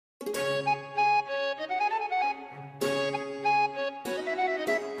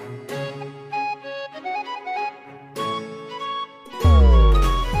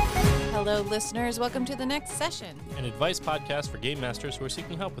Hello, listeners. Welcome to the next session. An advice podcast for game masters who are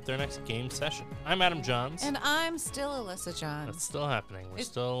seeking help with their next game session. I'm Adam Johns. And I'm still Alyssa Johns. That's still happening. We're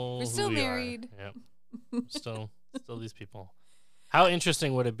still married. Yep. Still these people. How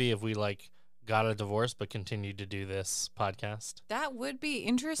interesting would it be if we got a divorce but continued to do this podcast? That would be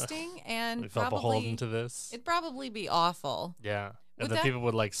interesting, and we felt beholden to this. It'd probably be awful. Yeah. And then people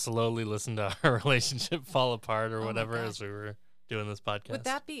would slowly listen to our relationship fall apart or whatever as we were doing this podcast. Would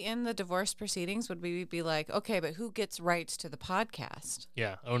that be in the divorce proceedings? Would we be like, okay, but who gets rights to the podcast?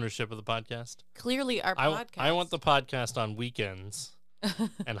 Yeah, ownership of the podcast. Clearly our podcast. I want the podcast on weekends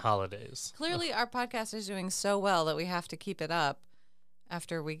and holidays. Clearly our podcast is doing so well that we have to keep it up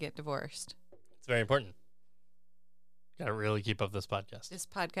after we get divorced. It's very important. Got to really keep up this podcast. This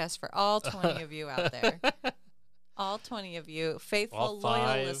podcast for all 20 of you out there. All 20 of you, faithful,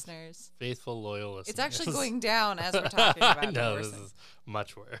 loyal listeners. Faithful, loyal listeners. It's actually going down as we're talking about it. No, this is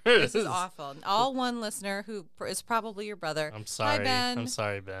much worse. This is awful. All one listener who is probably your brother. I'm sorry. Hi, Ben. I'm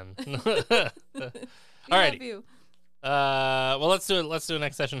sorry, Ben. All right. Well, let's do it. Let's do a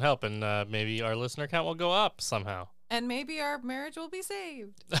next session help, and maybe our listener count will go up somehow. And maybe our marriage will be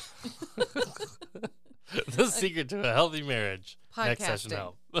saved. The secret to a healthy marriage. Podcasting. Next session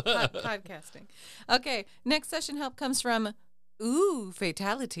help. Podcasting. Okay, next session help comes from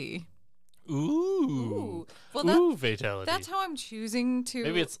Fatality. Ooh. Well, fatality. That's how I'm choosing to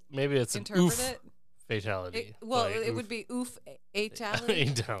maybe it's interpret an it. Fatality. It would be fatality.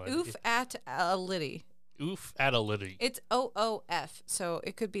 Fatality. Fatality. It's OOF, so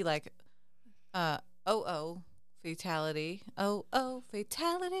it could be like OO fatality. OO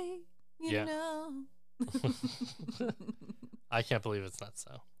fatality. You know. I can't believe it's not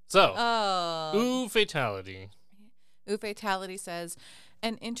so. So, fatality. Fatality says,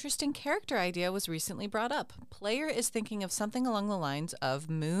 an interesting character idea was recently brought up. Player is thinking of something along the lines of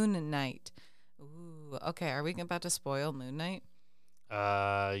Moon Knight. Ooh, okay. Are we about to spoil Moon Knight?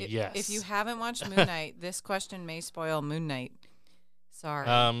 Yes. If you haven't watched Moon Knight, this question may spoil Moon Knight.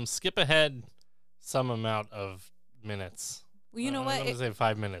 Sorry. Skip ahead some amount of minutes. Well, you know what? I'm going to say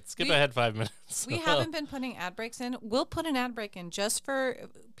 5 minutes. Skip ahead 5 minutes. We haven't been putting ad breaks in. We'll put an ad break in just for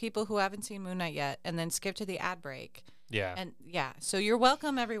people who haven't seen Moon Knight yet, and then skip to the ad break. Yeah. And so you're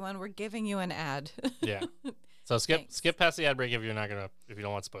welcome, everyone. We're giving you an ad. Yeah. So skip past the ad break if you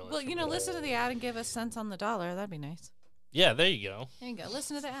don't want spoilers. Well, listen to the ad and give us cents on the dollar. That'd be nice. Yeah, there you go. There you go.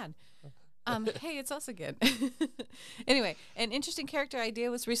 Listen to the ad. Hey, it's us again. Anyway, an interesting character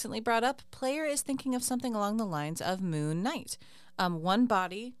idea was recently brought up. Player is thinking of something along the lines of Moon Knight. One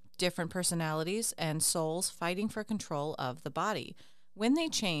body, different personalities, and souls fighting for control of the body. When they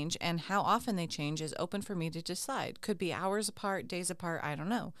change and how often they change is open for me to decide. Could be hours apart, days apart, I don't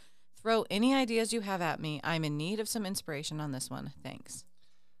know. Throw any ideas you have at me. I'm in need of some inspiration on this one. Thanks.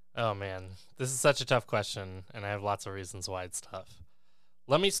 Oh, man. This is such a tough question, and I have lots of reasons why it's tough.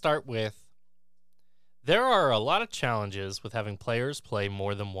 Let me start with, there are a lot of challenges with having players play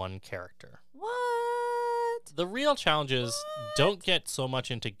more than one character. What? The real challenges don't get so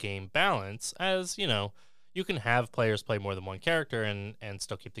much into game balance as, you can have players play more than one character and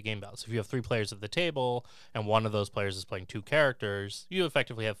still keep the game balanced. If you have 3 players at the table and one of those players is playing 2 characters, you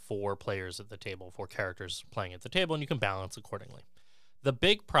effectively have 4 players at the table, 4 characters playing at the table, and you can balance accordingly. The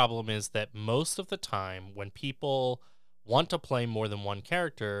big problem is that most of the time when people want to play more than one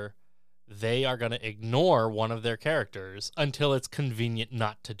character, they are going to ignore one of their characters until it's convenient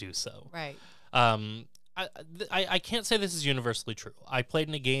not to do so. Right. I can't say this is universally true. I played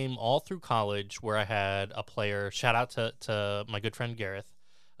in a game all through college where I had a player, shout out to my good friend Gareth,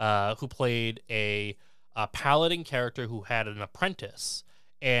 who played a paladin character who had an apprentice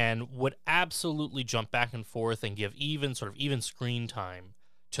and would absolutely jump back and forth and give even screen time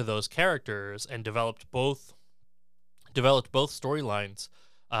to those characters, and developed both storylines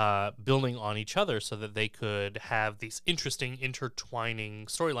building on each other so that they could have these interesting intertwining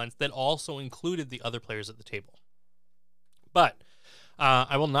storylines that also included the other players at the table. But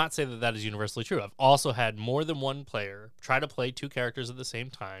I will not say that is universally true. I've also had more than one player try to play 2 characters at the same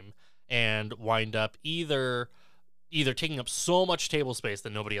time and wind up either taking up so much table space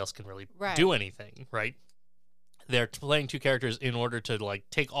that nobody else can really do anything, right? They're playing 2 characters in order to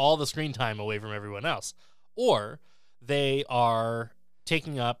take all the screen time away from everyone else, or they are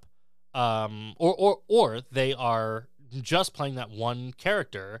taking up or they are just playing that one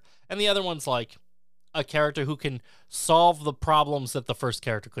character and the other one's a character who can solve the problems that the first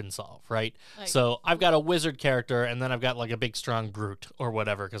character couldn't solve, right? So I've got a wizard character and then I've got a big strong brute or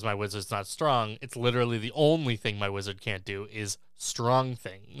whatever because my wizard's not strong. It's literally the only thing my wizard can't do is strong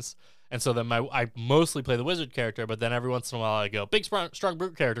things. And so then I mostly play the wizard character, but then every once in a while I go, big strong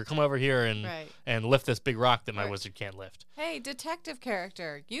brute character, come over here and lift this big rock that my wizard can't lift. Hey, detective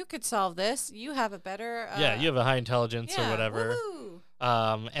character, you could solve this. You have a better yeah, you have a high intelligence or whatever.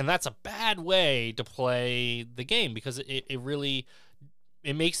 And that's a bad way to play the game, because it really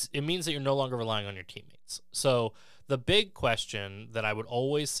means that you're no longer relying on your teammates. So the big question that I would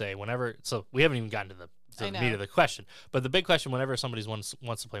always say so we haven't even gotten to the meat of the question, but the big question whenever somebody wants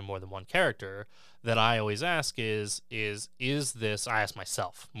to play more than one character that I always ask is this, I ask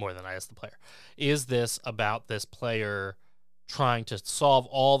myself more than I ask the player, is this about this player trying to solve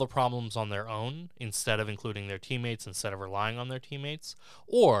all the problems on their own instead of including their teammates, instead of relying on their teammates?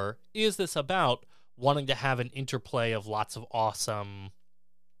 Or is this about wanting to have an interplay of lots of awesome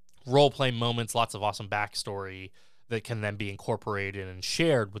role-play moments, lots of awesome backstory that can then be incorporated and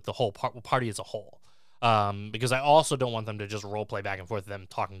shared with the whole party as a whole? Because I also don't want them to just role-play back and forth, them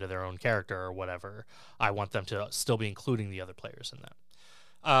talking to their own character or whatever. I want them to still be including the other players in that.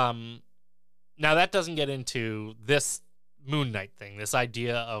 Now, that doesn't get into this Moon Knight thing, this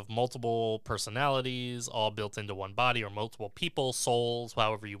idea of multiple personalities all built into one body, or multiple people, souls,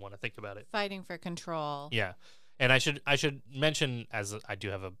 however you want to think about it. Fighting for control. Yeah. And I should mention, as I do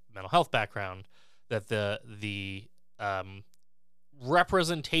have a mental health background, that the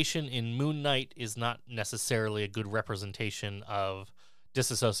representation in Moon Knight is not necessarily a good representation of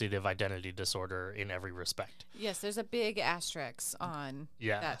dissociative identity disorder in every respect. Yes, there's a big asterisk on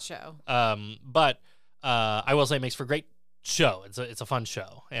that show. But I will say it makes for a great show. It's a fun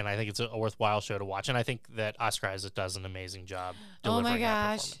show, and I think it's a worthwhile show to watch. And I think that Oscar Isaac does an amazing job delivering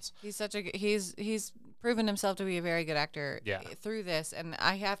that performance. He's proven himself to be a very good actor through this. And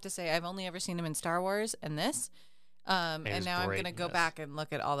I have to say, I've only ever seen him in Star Wars and this. And now I'm going to go back and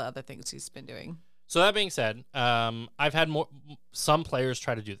look at all the other things he's been doing. So that being said, I've had some players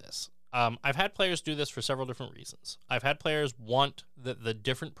try to do this. I've had players do this for several different reasons. I've had players want that the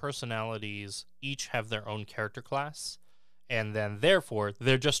different personalities each have their own character class, and then therefore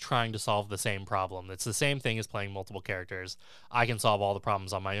they're just trying to solve the same problem. It's the same thing as playing multiple characters. I can solve all the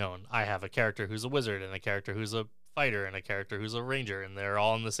problems on my own. I have a character who's a wizard, and a character who's a fighter, and a character who's a ranger, and they're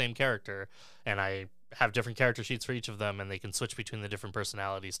all in the same character, and I have different character sheets for each of them, and they can switch between the different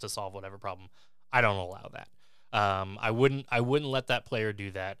personalities to solve whatever problem. I don't allow that. I wouldn't let that player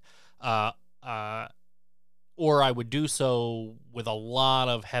do that. Or I would do so with a lot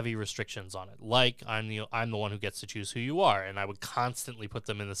of heavy restrictions on it. Like, I'm the one who gets to choose who you are, and I would constantly put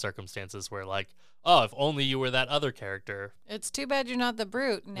them in the circumstances where, like, oh, if only you were that other character. It's too bad you're not the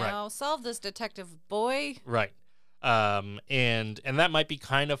brute. Now solve this, detective boy. Right. And that might be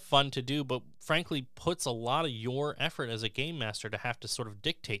kind of fun to do, but frankly puts a lot of your effort as a game master to have to sort of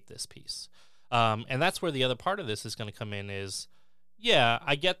dictate this piece. And that's where the other part of this is going to come in is, yeah,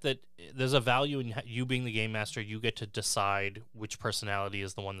 I get that there's a value in you being the game master. You get to decide which personality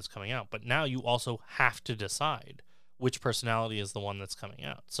is the one that's coming out, but now you also have to decide which personality is the one that's coming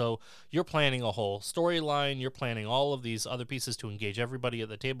out. So you're planning a whole storyline, you're planning all of these other pieces to engage everybody at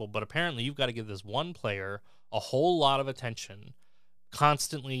the table, but apparently you've got to give this one player a whole lot of attention,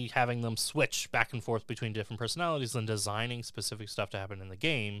 constantly having them switch back and forth between different personalities and designing specific stuff to happen in the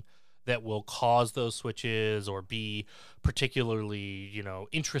game that will cause those switches or be particularly,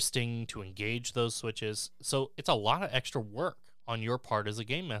 interesting to engage those switches. So it's a lot of extra work on your part as a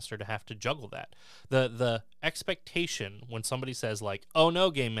game master to have to juggle that. The expectation when somebody says like, oh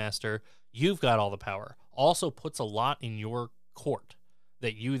no, game master, you've got all the power, also puts a lot in your court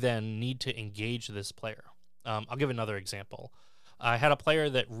that you then need to engage this player. I'll give another example. I had a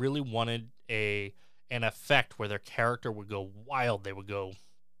player that really wanted an effect where their character would go wild. They would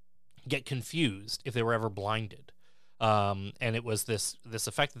get confused if they were ever blinded. And it was this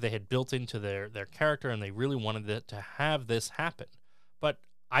effect that they had built into their character, and they really wanted to have this happen. But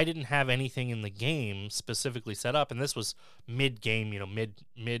I didn't have anything in the game specifically set up, and this was mid-game,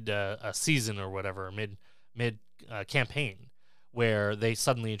 mid season or whatever, mid campaign, where they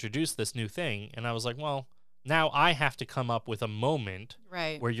suddenly introduced this new thing, and I was like, well, now I have to come up with a moment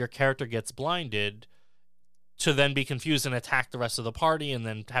where your character gets blinded to then be confused and attack the rest of the party, and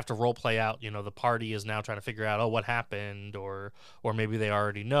then have to role play out, the party is now trying to figure out, oh, what happened, or maybe they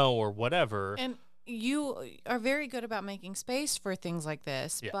already know, or whatever. And you are very good about making space for things like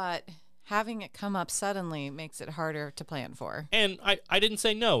this, but having it come up suddenly makes it harder to plan for. And I didn't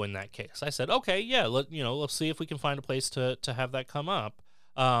say no in that case. I said, okay, yeah, let's see if we can find a place to have that come up.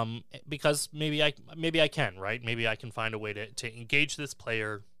 Because maybe I can, right? Maybe I can find a way to engage this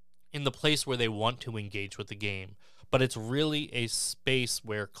player in the place where they want to engage with the game, but it's really a space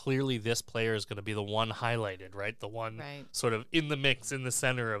where clearly this player is going to be the one highlighted, right? The one Right. sort of in the mix, in the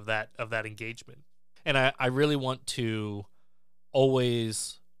center of that engagement. And I really want to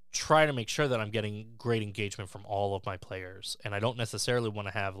always try to make sure that I'm getting great engagement from all of my players. And I don't necessarily want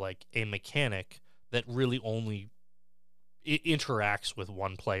to have like a mechanic that really only interacts with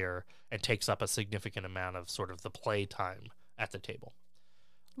one player and takes up a significant amount of sort of the play time at the table.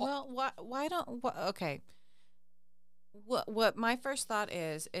 Well, why don't okay. What my first thought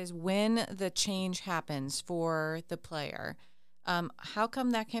is when the change happens for the player, how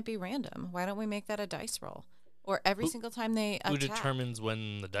come that can't be random? Why don't we make that a dice roll? Or every single time they attack? Who determines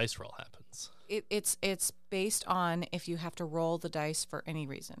when the dice roll happens? It's based on if you have to roll the dice for any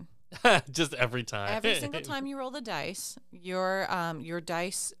reason. Just every time. Every single time you roll the dice, your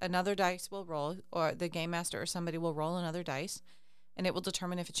dice, another dice will roll, or the game master or somebody will roll another dice, and it will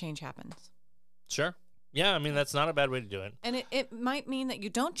determine if a change happens. Sure. Yeah, I mean, that's not a bad way to do it. And it might mean that you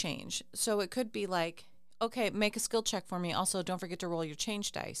don't change. So it could be like, okay, make a skill check for me. Also, don't forget to roll your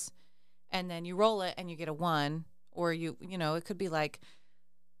change dice. And then you roll it and you get a 1. Or you know, it could be like,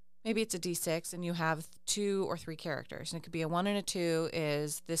 maybe it's a D6 and you have 2 or 3 characters. And it could be a 1 and a 2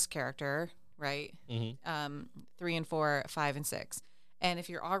 is this character, right? Mm-hmm. 3 and 4, 5 and 6. And if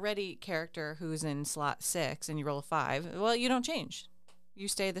you're already character who's in slot 6 and you roll a 5, well, you don't change. You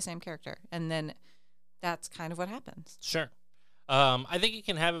stay the same character. And then that's kind of what happens. Sure. I think it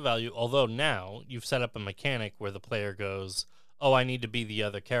can have a value, although now you've set up a mechanic where the player goes, oh, I need to be the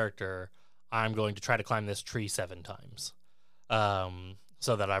other character. I'm going to try to climb this tree 7 times.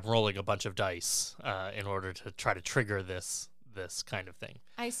 So that I'm rolling a bunch of dice in order to try to trigger this kind of thing.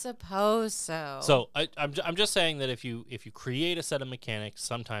 I suppose so. So I'm just saying that if you create a set of mechanics,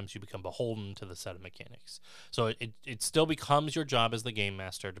 sometimes you become beholden to the set of mechanics. So it still becomes your job as the game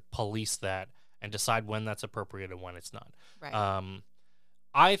master to police that and decide when that's appropriate and when it's not. Right.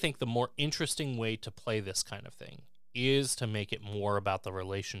 I think the more interesting way to play this kind of thing is to make it more about the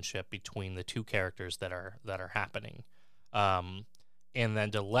relationship between the two characters that are happening, and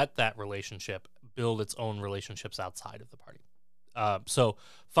then to let that relationship build its own relationships outside of the party. So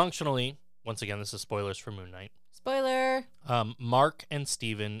functionally, once again, this is spoilers for Moon Knight. Spoiler. Mark and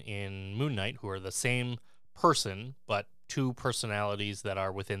Steven in Moon Knight, who are the same person, but 2 personalities that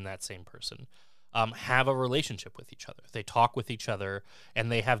are within that same person, have a relationship with each other. They talk with each other, and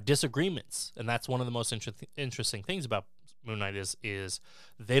they have disagreements. And that's one of the most interesting things about Moon Knight is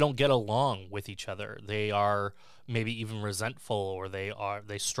they don't get along with each other. They are maybe even resentful, or they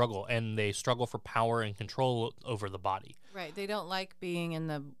struggle, and they struggle for power and control over the body. Right. They don't like being in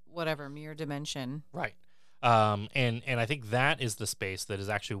the whatever mirror dimension. Right. And I think that is the space that is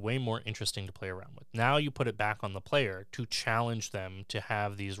actually way more interesting to play around with. Now you put it back on the player to challenge them to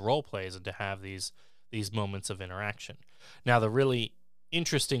have these role plays and to have these moments of interaction. Now, the really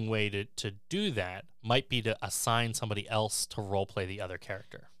interesting way to do that might be to assign somebody else to role play the other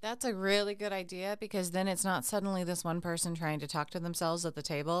character. That's a really good idea, because then it's not suddenly this one person trying to talk to themselves at the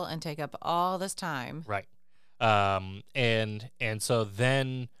table and take up all this time. Right. And so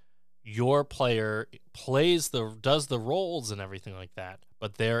then your player does the roles and everything like that,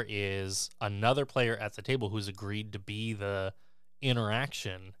 but there is another player at the table who's agreed to be the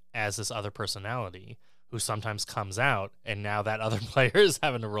interaction as this other personality, who sometimes comes out, and now that other player is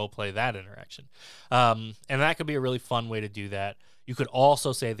having to role play that interaction. And that could be a really fun way to do that. You could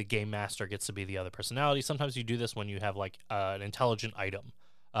also say the game master gets to be the other personality. Sometimes you do this when you have like an intelligent item.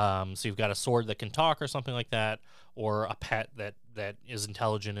 So you've got a sword that can talk or something like that, or a pet that is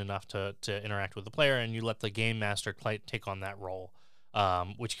intelligent enough to interact with the player, and you let the game master take on that role,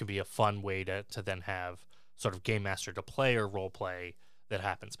 which can be a fun way to then have sort of game master to player role play that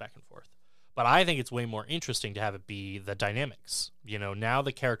happens back and forth. But I think it's way more interesting to have it be the dynamics. You know, now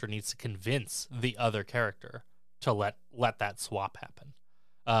the character needs to convince the other character to let that swap happen.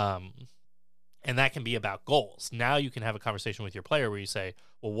 And that can be about goals. Now you can have a conversation with your player where you say,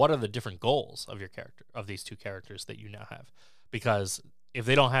 well, what are the different goals of your character, of these 2 characters that you now have? Because if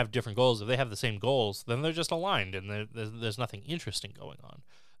they don't have different goals, if they have the same goals, then they're just aligned, and there's nothing interesting going on.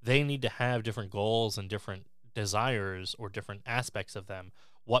 They need to have different goals and different desires, or different aspects of them.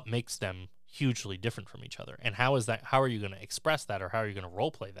 What makes them hugely different from each other, and how are you going to express that, or how are you going to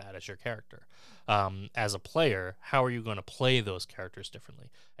role play that as your character? As a player, how are you going to play those characters differently?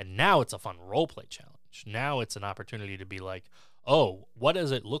 And now it's a fun role play challenge. Now it's an opportunity to be like, oh, what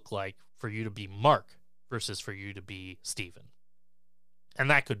does it look like for you to be Mark versus for you to be Steven? And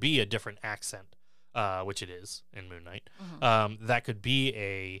that could be a different accent, which it is in Moon Knight. Mm-hmm. That could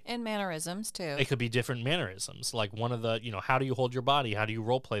be and mannerisms too. It could be different mannerisms. Like one of the, how do you hold your body? How do you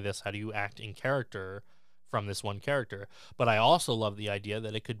role play this? How do you act in character from this one character. But I also love the idea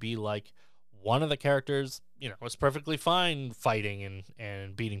that it could be like one of the characters, is perfectly fine fighting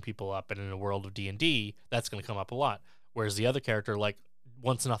and beating people up, and in a world of D&D, that's going to come up a lot. Whereas the other character, like,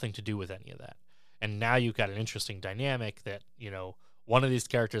 wants nothing to do with any of that. And now you've got an interesting dynamic that, one of these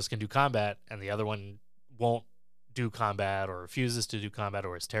characters can do combat and the other one won't do combat or refuses to do combat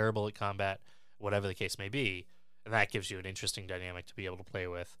or is terrible at combat, whatever the case may be. And that gives you an interesting dynamic to be able to play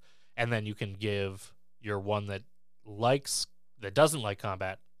with. And then you can give your one that doesn't like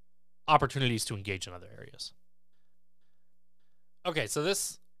combat opportunities to engage in other areas. Okay, so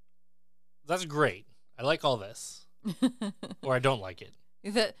that's great. I like all this. Or I don't like it.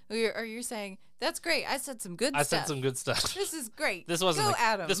 Are you saying that's great? I said some good stuff. I said some good stuff. This is great. This wasn't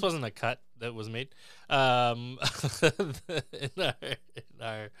Adam. This wasn't a cut that was made in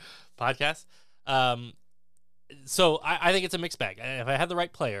our podcast. So I think it's a mixed bag. If I had the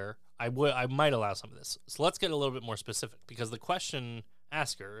right player, I might allow some of this. So let's get a little bit more specific, because the question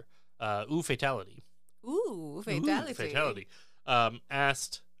asker, fatality. Ooh, fatality. Fatality.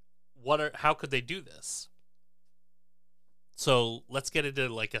 Asked, how could they do this? So let's get into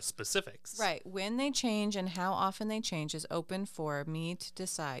like a specifics. Right. When they change and how often they change is open for me to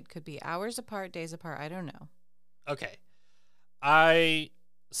decide. Could be hours apart, days apart. I don't know. Okay.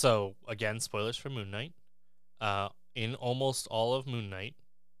 So again, spoilers for Moon Knight. In almost all of Moon Knight,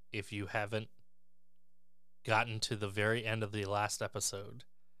 if you haven't gotten to the very end of the last episode,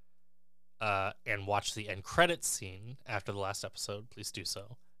 and watched the end credits scene after the last episode, please do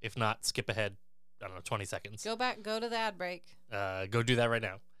so. If not, skip ahead, 20 seconds. Go to the ad break. Go do that right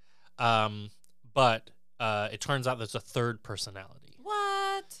now. But it turns out there's a third personality.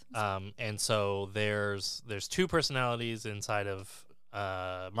 What? And so there's two personalities inside of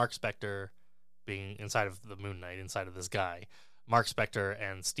Mark Spector, being inside of the Moon Knight, inside of this guy, Mark Spector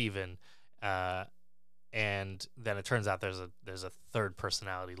and Steven. And then it turns out there's a third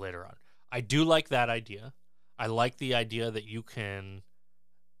personality later on. I do like that idea. I like the idea that you can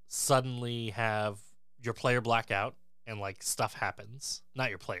suddenly have your player black out and like stuff happens. Not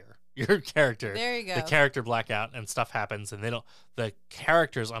your player, your character. There you go. The character black out and stuff happens, and the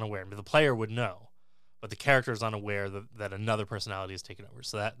character's unaware. The player would know, but the character is unaware that another personality is taken over.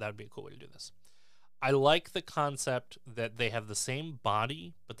 So that would be a cool way to do this. I like the concept that they have the same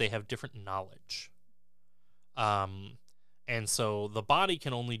body, but they have different knowledge. And so the body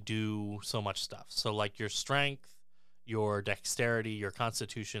can only do so much stuff. So like your strength, your dexterity, your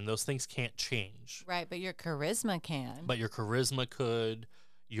constitution, those things can't change. Right, but your charisma can. But your charisma could,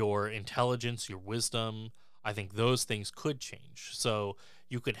 your intelligence, your wisdom, I think those things could change. So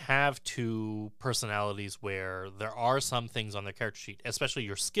you could have two personalities where there are some things on their character sheet, especially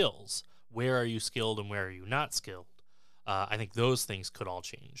your skills. Where are you skilled and where are you not skilled? I think those things could all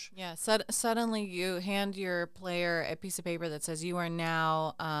change. Yeah, suddenly you hand your player a piece of paper that says you are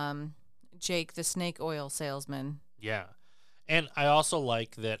now Jake the snake oil salesman. Yeah. And I also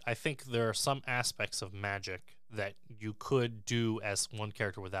like that I think there are some aspects of magic that you could do as one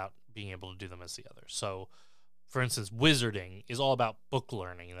character without being able to do them as the other. So, for instance, wizarding is all about book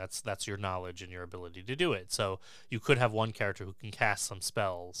learning. That's your knowledge and your ability to do it. So you could have one character who can cast some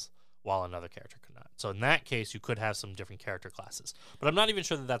spells while another character could not. So in that case, you could have some different character classes. But I'm not even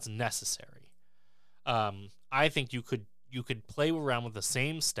sure that that's necessary. I think you could play around with the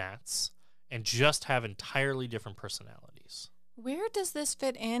same stats and just have entirely different personalities. Where does this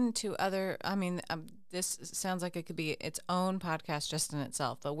fit into other? I mean, this sounds like it could be its own podcast just in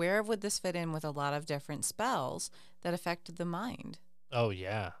itself. But where would this fit in with a lot of different spells that affect the mind? Oh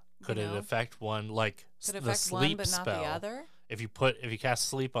yeah, could it affect one like could the affect sleep one but not spell? the other? If you cast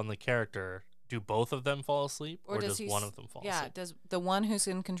sleep on the character, do both of them fall asleep, or does one of them fall asleep? Yeah, does the one who's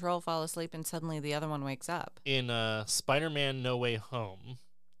in control fall asleep and suddenly the other one wakes up? In Spider-Man No Way Home,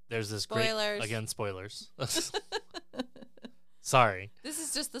 there's this spoilers. Sorry. This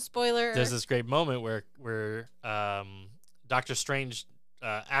is just the spoiler. There's this great moment where Doctor Strange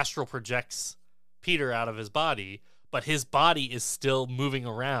astral projects Peter out of his body, but his body is still moving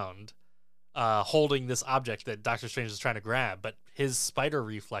around, holding this object that Doctor Strange is trying to grab, but his spider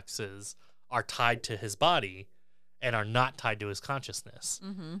reflexes are tied to his body and are not tied to his consciousness.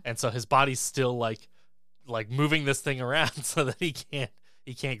 Mm-hmm. And so his body's still like moving this thing around so that he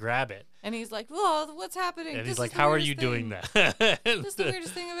can't grab it. And he's like, "Whoa, what's happening?" And he's like, "How are you doing that?" This is the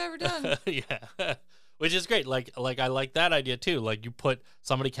weirdest thing I've ever done. Yeah. Which is great. Like I like that idea too. Like you put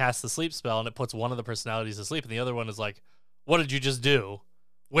somebody casts the sleep spell and it puts one of the personalities to sleep and the other one is like, "What did you just do?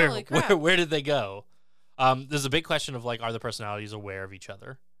 Where did they go?" There's a big question of like, are the personalities aware of each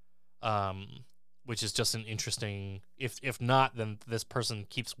other? Which is just an interesting. If not, then this person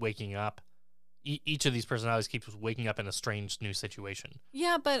keeps waking up each of these personalities keeps waking up in a strange new situation.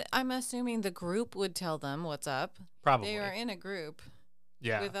 Yeah, but I'm assuming the group would tell them what's up. Probably. They are in a group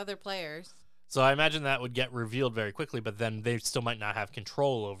Yeah. with other players. So I imagine that would get revealed very quickly, but then they still might not have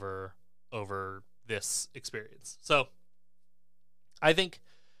control over this experience. So I think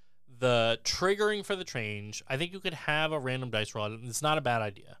the triggering for the change, I think you could have a random dice roll. It's not a bad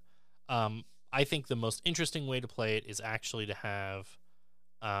idea. I think the most interesting way to play it is actually to have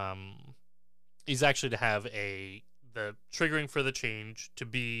the triggering for the change to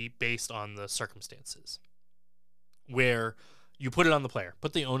be based on the circumstances, where you put it on the player,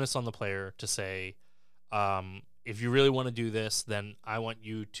 put the onus on the player to say, if you really want to do this, then I want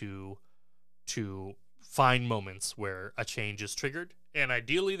you to find moments where a change is triggered, and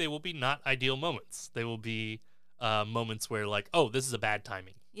ideally they will be not ideal moments. They will be moments where, like, oh, this is a bad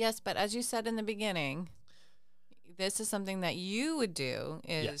timing. Yes, but as you said in the beginning, this is something that you would do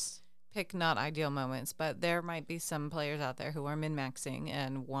is Yes. pick not ideal moments, but there might be some players out there who are min-maxing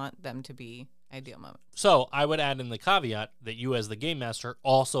and want them to be ideal moments. So I would add in the caveat that you, as the game master,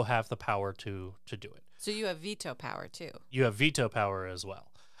 also have the power to do it. So you have veto power too. You have veto power as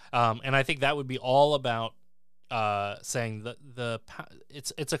well, and I think that would be all about saying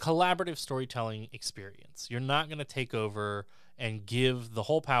it's a collaborative storytelling experience. You're not going to take over and give the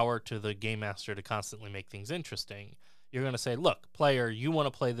whole power to the game master to constantly make things interesting. You're going to say, look, player, you want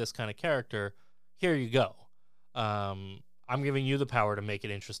to play this kind of character, here you go. I'm giving you the power to make it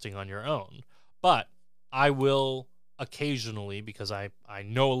interesting on your own, but I will occasionally, because I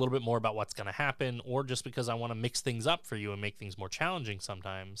know a little bit more about what's going to happen, or just because I want to mix things up for you and make things more challenging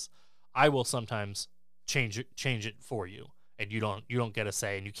sometimes, I will sometimes change it for you, and you don't get a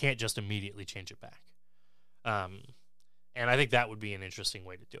say, and you can't just immediately change it back. And I think that would be an interesting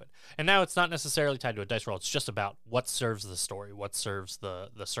way to do it. And now it's not necessarily tied to a dice roll. It's just about what serves the story, what serves the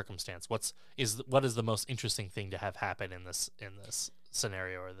circumstance, what is the most interesting thing to have happen in this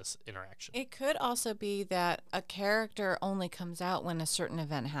scenario or this interaction. It could also be that a character only comes out when a certain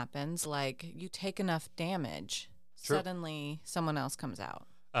event happens, like you take enough damage, True. Suddenly someone else comes out.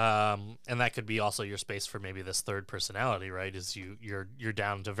 And that could be also your space for maybe this third personality, right? Is you're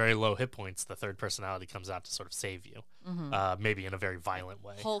down to very low hit points. The third personality comes out to sort of save you, maybe in a very violent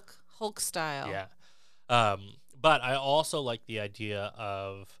way. Hulk style. Yeah. But I also like the idea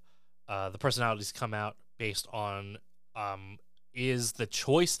of the personalities come out based on is the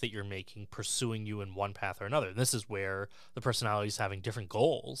choice that you're making pursuing you in one path or another. And this is where the personalities having different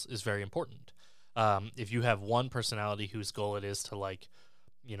goals is very important. If you have one personality whose goal it is to, like,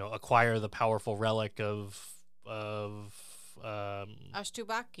 acquire the powerful relic of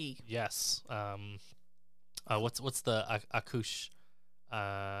Ashtubaki. Yes. What's the Akush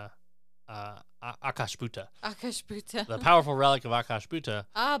Akashbuta. Akashbuta. The powerful relic of Akashbuta.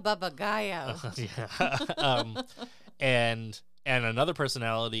 Baba Gaia. Yeah. And another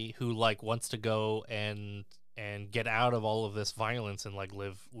personality who, like, wants to go and get out of all of this violence and, like,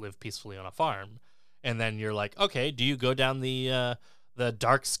 live peacefully on a farm. And then you're like, okay, do you go down the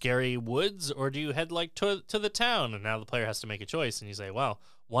dark, scary woods, or do you head, like, to the town? And now the player has to make a choice, and you say, well,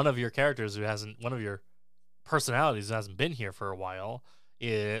 one of your personalities who hasn't been here for a while,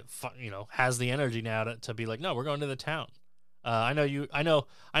 has the energy now to be like, no, we're going to the town. I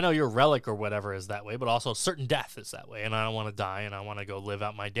know your relic or whatever is that way, but also certain death is that way, and I don't want to die, and I want to go live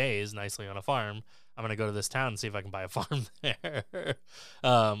out my days nicely on a farm. I'm gonna go to this town and see if I can buy a farm there.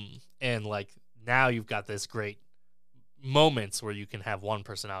 And, like, now you've got this great moments where you can have one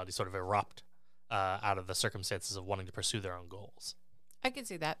personality sort of erupt out of the circumstances of wanting to pursue their own goals. I can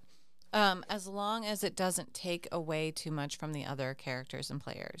see that. As long as it doesn't take away too much from the other characters and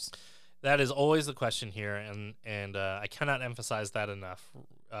players. That is always the question here, and I cannot emphasize that enough.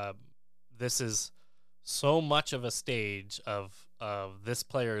 This is so much of a stage of this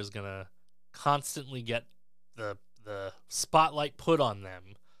player is gonna constantly get the spotlight put on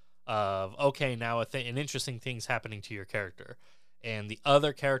them of, okay, now an interesting thing's happening to your character, and the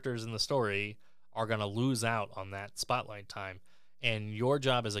other characters in the story are gonna lose out on that spotlight time. And your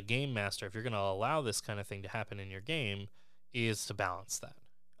job as a game master, if you're gonna allow this kind of thing to happen in your game, is to balance that.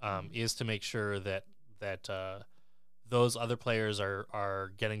 Is to make sure that those other players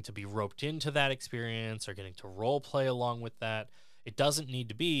are getting to be roped into that experience, or getting to role play along with that. It doesn't need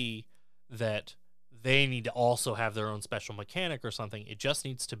to be that they need to also have their own special mechanic or something. It just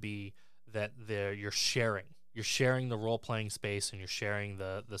needs to be that you're sharing the role playing space, and you're sharing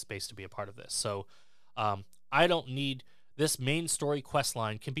the space to be a part of this. So I don't need this main story quest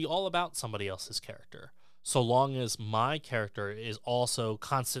line can be all about somebody else's character, so long as my character is also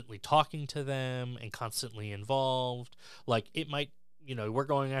constantly talking to them and constantly involved. Like, it might we're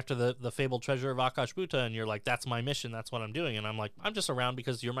going after the fabled treasure of Akash Buta, and you're like, that's my mission, that's what I'm doing, and I'm like, I'm just around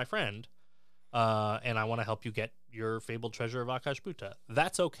because you're my friend, and I want to help you get your fabled treasure of Akash Buta.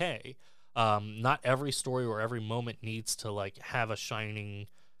 That's okay. Not every story or every moment needs to like have a shining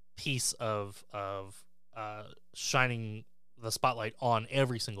piece of shining the spotlight on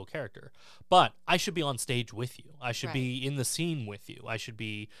every single character, but I should be on stage with you. I should be in the scene with you. I should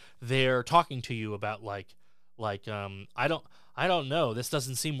be there talking to you about I don't know, this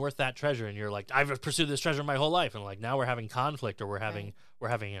doesn't seem worth that treasure, and you're like, I've pursued this treasure my whole life, and like now we're having conflict, or we're having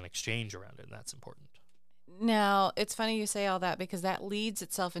an exchange around it, and that's important. Now, it's funny you say all that because that leads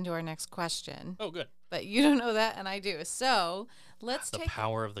itself into our next question. Oh, good. But you don't know that, and I do. So let's take the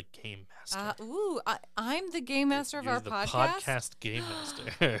power of the game master. I'm the game master of You're our the podcast game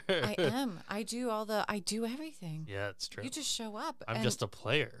master. I am. I do everything. Yeah, it's true. You just show up. I'm just a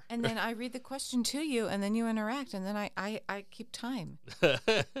player. And then I read the question to you, and then you interact, and then I keep time.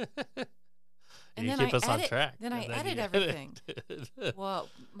 And you then keep us on track. Then I edit everything. Well,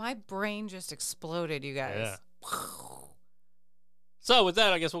 my brain just exploded, you guys. Yeah. So with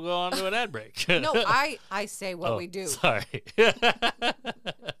that, I guess we'll go on to an ad break. No, I say what we do. Sorry.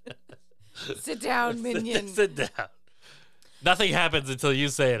 Sit down, minion. Sit down. Nothing happens until you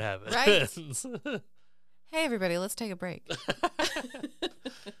say it happens. Right? Hey, everybody, let's take a break.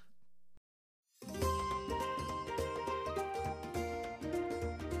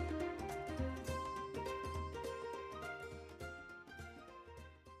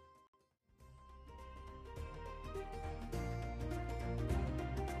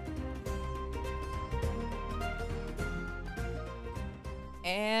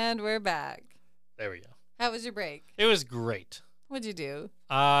 And we're back. There we go. How was your break? It was great. What'd you do?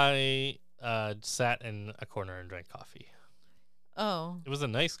 I sat in a corner and drank coffee. Oh. It was a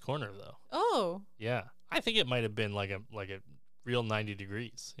nice corner, though. Oh. Yeah. I think it might have been like a real 90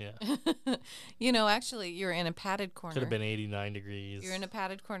 degrees. Yeah. Actually, you're in a padded corner. Could have been 89 degrees. You're in a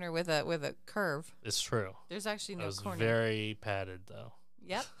padded corner with a curve. It's true. There's actually no corner. It was very padded, though.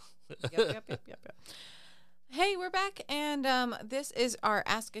 Yep. Yep. Hey, we're back, and this is our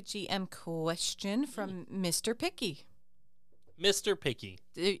Ask a GM question from Mr. Picky. Mr. Picky.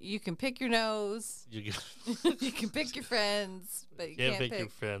 You can pick your nose. You can pick your friends, but you can't pick your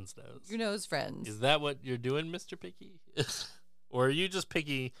friend's nose. Your nose friends. Is that what you're doing, Mr. Picky? Or are you just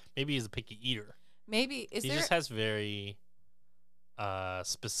picky? Maybe he's a picky eater. Maybe. He just has very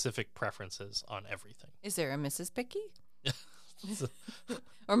specific preferences on everything. Is there a Mrs. Picky?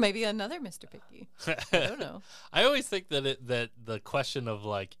 Or maybe another Mr. Picky. I don't know. I always think that the question of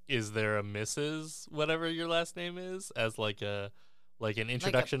like, is there a Mrs. whatever your last name is, as like an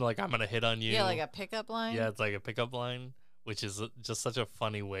introduction, like I'm gonna hit on you. Yeah, like a pickup line. Yeah, it's like a pickup line, which is just such a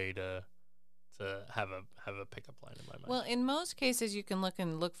funny way to have a pickup line in my mind. Well, in most cases, you can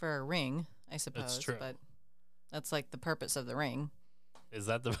look for a ring, I suppose. That's true. But that's like the purpose of the ring. Is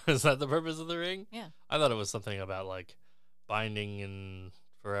that the purpose of the ring? Yeah. I thought it was something about like binding in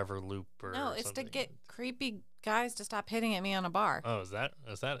forever loop or no, it's something. To get creepy guys to stop hitting at me on a bar. Oh, is that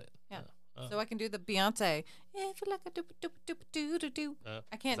it? Yeah. Oh. So I can do the Beyonce. If you like a do.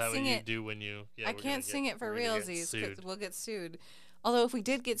 I can't is that sing what you it. do when you? Yeah, I can't sing it for realsies because we'll get sued. Although if we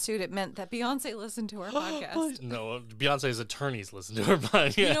did get sued, it meant that Beyonce listened to our podcast. No, Beyonce's attorneys listen to her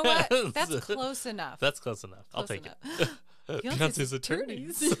podcast. You know what? That's close enough. That's close enough. I'll take it. Beyonce's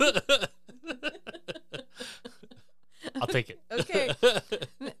attorneys. I'll take it. Okay.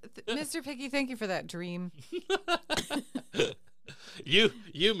 Mr. Picky, thank you for that dream. You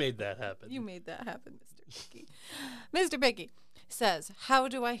made that happen. You made that happen, Mr. Picky. Mr. Picky says, how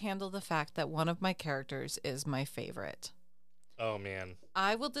do I handle the fact that one of my characters is my favorite? Oh, man.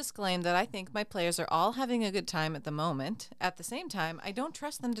 I will disclaim that I think my players are all having a good time at the moment. At the same time, I don't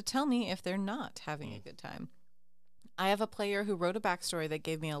trust them to tell me if they're not having a good time. I have a player who wrote a backstory that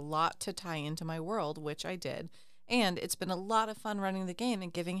gave me a lot to tie into my world, which I did. And it's been a lot of fun running the game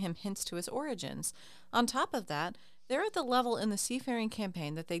and giving him hints to his origins. On top of that, they're at the level in the Seafaring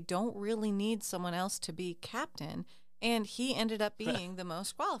campaign that they don't really need someone else to be captain, and he ended up being the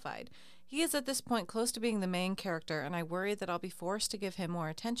most qualified. He is at this point close to being the main character, and I worry that I'll be forced to give him more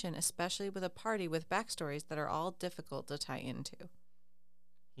attention, especially with a party with backstories that are all difficult to tie into.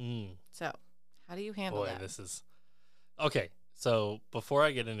 So, how do you handle that? This is... Okay, so before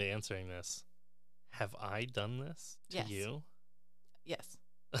I get into answering this, have I done this to you? Yes.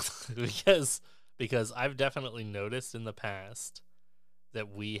 because I've definitely noticed in the past that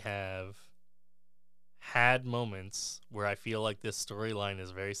we have had moments where I feel like this storyline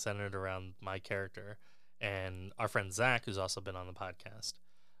is very centered around my character, and our friend Zach, who's also been on the podcast,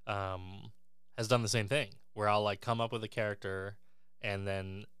 has done the same thing, where I'll like come up with a character and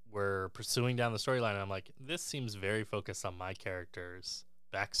then we're pursuing down the storyline, and I'm like, this seems very focused on my character's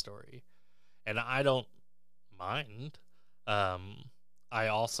backstory, and I don't mind. I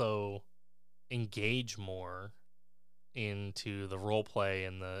also engage more into the role play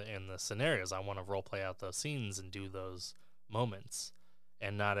and the scenarios. I want to role play out those scenes and do those moments,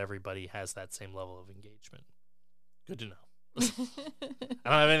 and not everybody has that same level of engagement. Good to know. I don't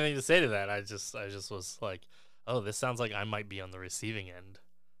have anything to say to that. I just was like, oh, this sounds like I might be on the receiving end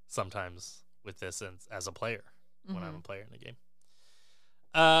sometimes with this as a player when I'm a player in the game.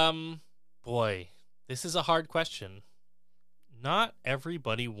 Boy, this is a hard question. Not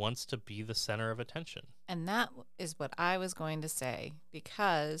everybody wants to be the center of attention. And that is what I was going to say,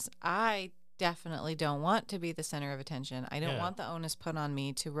 because I definitely don't want to be the center of attention. I don't want the onus put on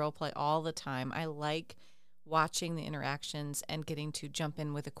me to role play all the time. I like watching the interactions and getting to jump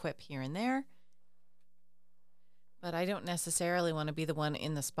in with a quip here and there. But I don't necessarily want to be the one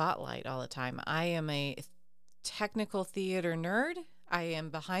in the spotlight all the time. I am a technical theater nerd. I am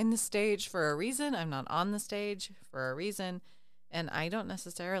behind the stage for a reason. I'm not on the stage for a reason. And I don't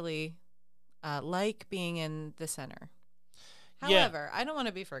necessarily like being in the center. However, I don't want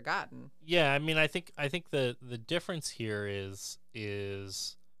to be forgotten. Yeah, I mean, I think the difference here is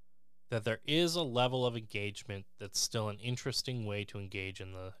that there is a level of engagement that's still an interesting way to engage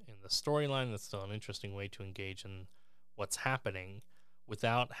in the storyline. That's still an interesting way to engage in what's happening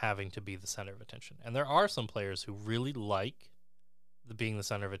without having to be the center of attention. And there are some players who really like being the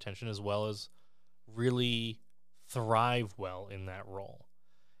center of attention, as well as really thrive well in that role.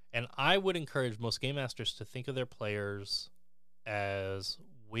 And I would encourage most game masters to think of their players as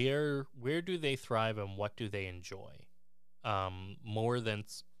where do they thrive and what do they enjoy, more than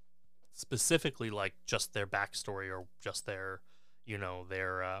specifically like just their backstory or just their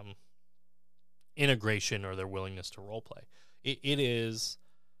integration or their willingness to roleplay. It is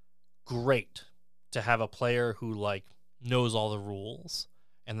great to have a player who like knows all the rules,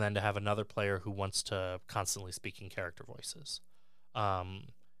 and then to have another player who wants to constantly speak in character voices.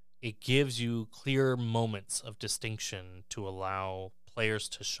 It gives you clear moments of distinction to allow players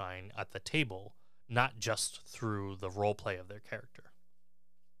to shine at the table, not just through the role play of their character.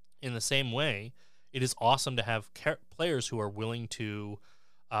 In the same way, it is awesome to have players who are willing to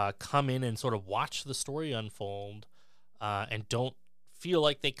come in and sort of watch the story unfold, and don't feel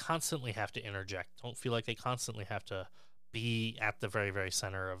like they constantly have to interject, don't feel like they constantly have to be at the very, very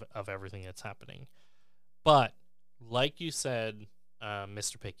center of everything that's happening. But like you said,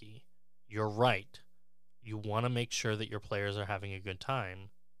 Mr. Picky, you're right. You want to make sure that your players are having a good time,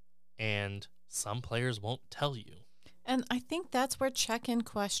 and some players won't tell you. And I think that's where check-in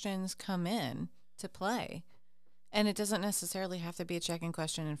questions come in to play. And it doesn't necessarily have to be a check-in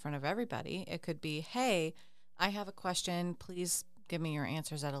question in front of everybody. It could be, hey, I have a question. Please give me your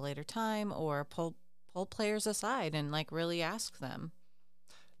answers at a later time, or pull players aside and like really ask them.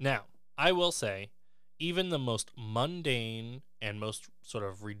 Now, I will say, even the most mundane and most sort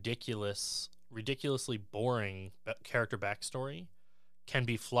of ridiculously boring character backstory can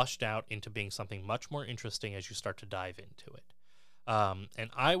be flushed out into being something much more interesting as you start to dive into it. And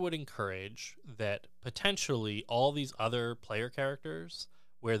I would encourage that potentially all these other player characters,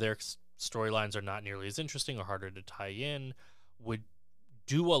 where their storylines are not nearly as interesting or harder to tie in, would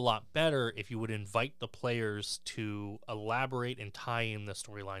do a lot better if you would invite the players to elaborate and tie in the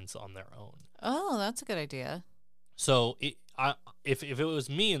storylines on their own. Oh, that's a good idea. So if it was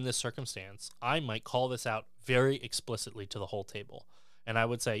me in this circumstance, I might call this out very explicitly to the whole table. And I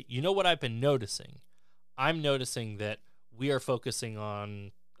would say, you know what I've been noticing? I'm noticing that we are focusing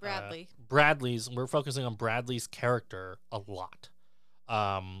on we're focusing on Bradley's character a lot.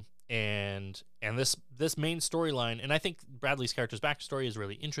 And this main storyline, and I think Bradley's character's backstory is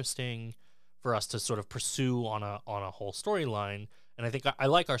really interesting for us to sort of pursue on a whole storyline. And I think I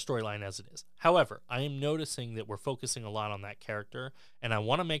like our storyline as it is. However, I am noticing that we're focusing a lot on that character, and I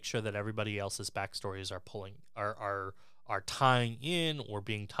want to make sure that everybody else's backstories are tying in or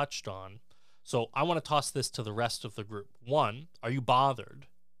being touched on. So I want to toss this to the rest of the group. One, are you bothered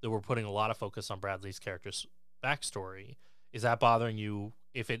that we're putting a lot of focus on Bradley's character's backstory? Is that bothering you?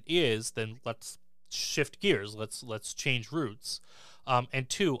 If it is, then let's shift gears. Let's change routes. And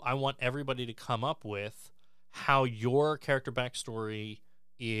two, I want everybody to come up with how your character backstory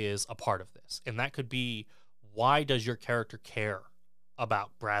is a part of this. And that could be, why does your character care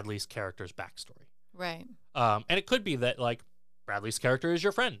about Bradley's character's backstory? Right. And it could be that, like, Bradley's character is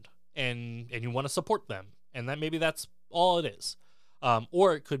your friend, and you want to support them, and that maybe that's all it is.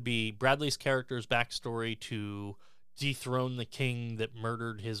 Or it could be Bradley's character's backstory to dethrone the king that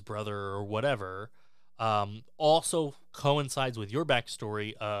murdered his brother or whatever, also coincides with your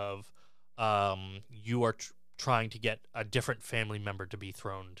backstory of you are trying to get a different family member to be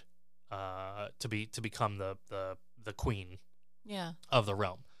throned, to become the queen Yeah. of the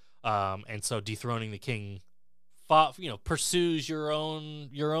realm, and so dethroning the king, pursues your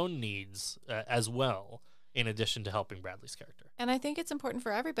own needs as well, in addition to helping Bradley's character. And I think it's important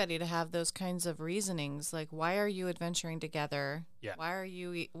for everybody to have those kinds of reasonings. Like, why are you adventuring together? Yeah.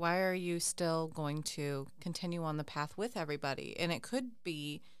 Why are you still going to continue on the path with everybody? And it could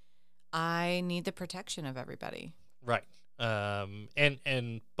be, I need the protection of everybody. Right.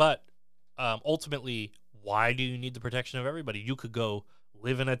 But ultimately, why do you need the protection of everybody? You could go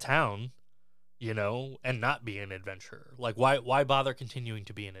live in a town, and not be an adventurer. Like, why bother continuing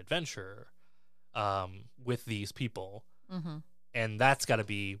to be an adventurer with these people? Mm-hmm. And that's got to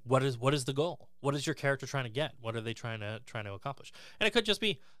be, what is the goal? What is your character trying to get? What are they trying to accomplish? And it could just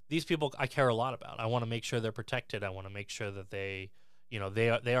be, these people I care a lot about. I want to make sure they're protected. I want to make sure that they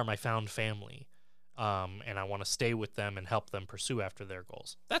are my found family, and I want to stay with them and help them pursue after their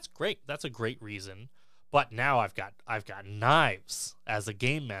goals. That's great. That's a great reason. But now I've got knives as a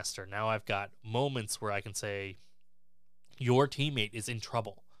game master. Now I've got moments where I can say, your teammate is in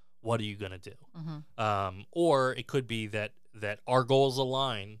trouble. What are you gonna do? Mm-hmm. Or it could be that our goals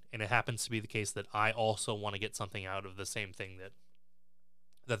align, and it happens to be the case that I also want to get something out of the same thing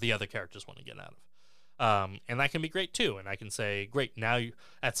that the other characters want to get out of. And that can be great too. And I can say, great, now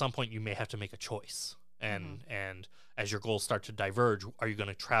at some point you may have to make a choice. And as your goals start to diverge, are you going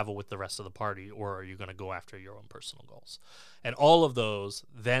to travel with the rest of the party, or are you going to go after your own personal goals? And all of those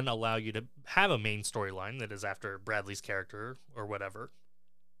then allow you to have a main storyline that is after Bradley's character or whatever.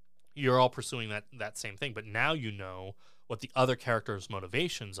 You're all pursuing that same thing, but now you know what the other character's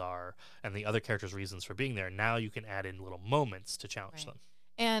motivations are and the other character's reasons for being there. Now you can add in little moments to challenge them.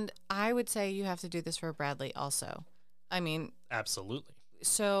 And I would say you have to do this for Bradley also. I mean, absolutely.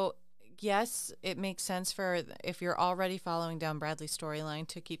 So yes, it makes sense for if you're already following down Bradley's storyline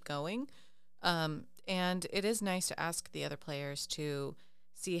to keep going. And it is nice to ask the other players to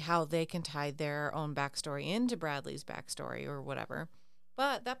see how they can tie their own backstory into Bradley's backstory or whatever.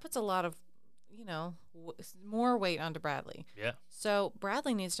 But that puts a lot of, more weight onto Bradley. Yeah. So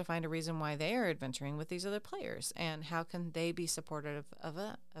Bradley needs to find a reason why they are adventuring with these other players, and how can they be supportive of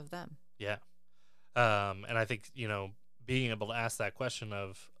them. Yeah. And I think, being able to ask that question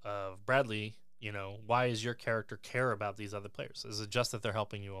of Bradley, why is your character care about these other players? Is it just that they're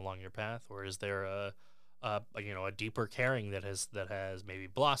helping you along your path, or is there a deeper caring that has maybe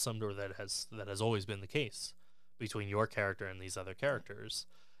blossomed, or that has always been the case between your character and these other characters?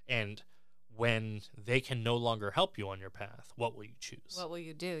 And when they can no longer help you on your path, what will you choose? What will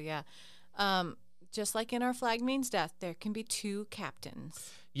you do? Yeah. Just like in Our Flag Means Death, there can be two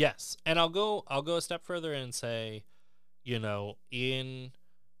captains. Yes. And I'll go a step further and say, in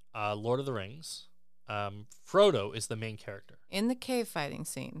Lord of the Rings, Frodo is the main character. In the cave fighting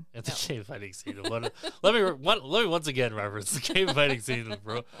scene. In the cave fighting scene. Let me once again reference the cave fighting scene.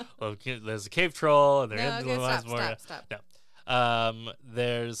 There's a cave troll, and Stop. No.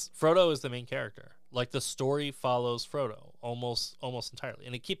 There's Frodo is the main character. Like, the story follows Frodo almost entirely,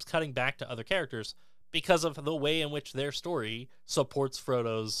 and it keeps cutting back to other characters because of the way in which their story supports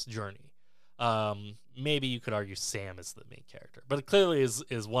Frodo's journey. Maybe you could argue Sam is the main character, but it clearly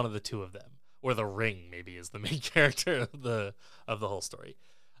is one of the two of them, or the ring maybe is the main character of the whole story.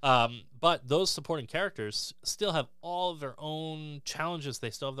 But those supporting characters still have all of their own challenges. They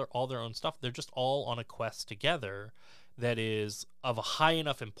still have all their own stuff. They're just all on a quest together that is of a high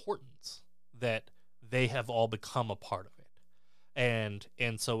enough importance that they have all become a part of it.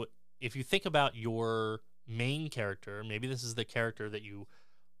 And so if you think about your main character, maybe this is the character that you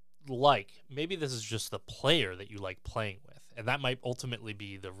like. Maybe this is just the player that you like playing with. And that might ultimately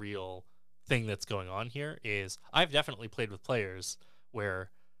be the real thing that's going on here. Is I've definitely played with players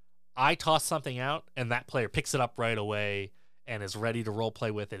where I toss something out and that player picks it up right away and is ready to role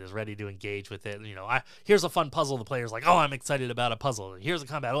play with it, is ready to engage with it. Here's a fun puzzle. The player's like, oh, I'm excited about a puzzle. Here's a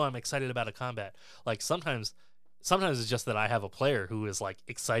combat. Oh, I'm excited about a combat. Like, sometimes it's just that I have a player who is like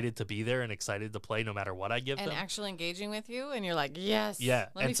excited to be there and excited to play no matter what I give them. And actually engaging with you, and you're like, yes, yeah.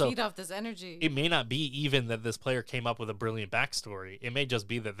 Let me feed off this energy. It may not be even that this player came up with a brilliant backstory. It may just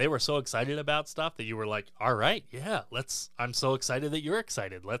be that they were so excited about stuff that you were like, all right, yeah, I'm so excited that you're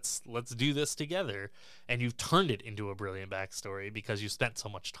excited. Let's do this together. And you've turned it into a brilliant backstory because you spent so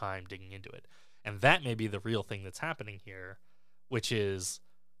much time digging into it. And that may be the real thing that's happening here, which is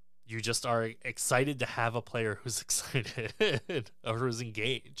you just are excited to have a player who's excited or who's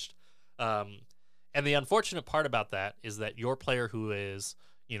engaged. And the unfortunate part about that is that your player who is,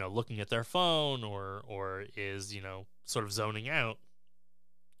 looking at their phone or is, sort of zoning out,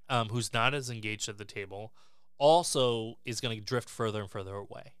 who's not as engaged at the table, also is going to drift further and further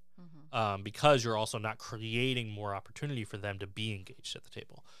away. Because you're also not creating more opportunity for them to be engaged at the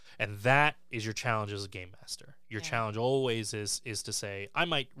table. And that is your challenge as a game master. Your challenge always is to say, I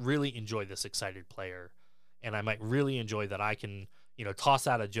might really enjoy this excited player, and I might really enjoy that I can, toss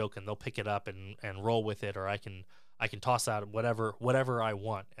out a joke and they'll pick it up and roll with it, or I can toss out whatever I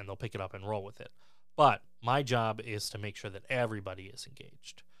want and they'll pick it up and roll with it. But my job is to make sure that everybody is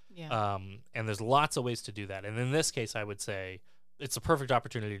engaged. Yeah. And there's lots of ways to do that. And in this case, I would say it's a perfect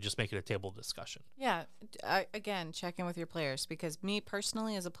opportunity to just make it a table discussion. Yeah. Again, check in with your players, because me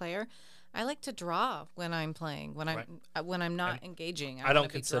personally as a player, I like to draw when I'm playing. When I'm not engaging, I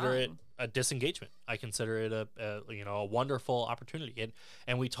don't consider it a disengagement. I consider it a wonderful opportunity.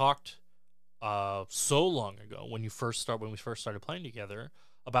 And we talked so long ago when we first started playing together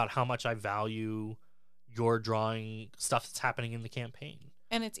about how much I value your drawing stuff that's happening in the campaign.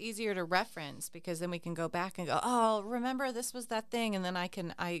 And it's easier to reference, because then we can go back and go, oh, remember this was that thing, and then I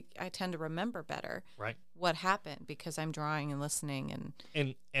tend to remember better what happened, because I'm drawing and listening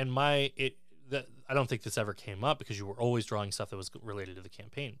and I don't think this ever came up because you were always drawing stuff that was related to the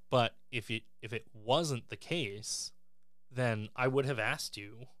campaign. But if it wasn't the case, then I would have asked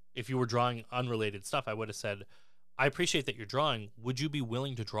you, if you were drawing unrelated stuff, I would have said, I appreciate that you're drawing. Would you be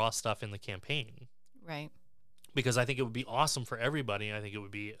willing to draw stuff in the campaign? Right. Because I think it would be awesome for everybody. I think it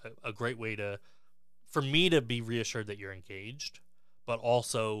would be a great way for me to be reassured that you're engaged, but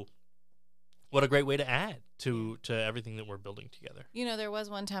also what a great way to add to everything that we're building together. There was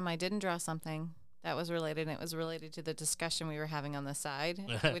one time I didn't draw something that was related, and it was related to the discussion we were having on the side,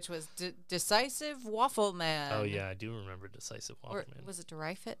 which was Decisive Waffle Man. Oh, yeah, I do remember Decisive Waffle Man. Was it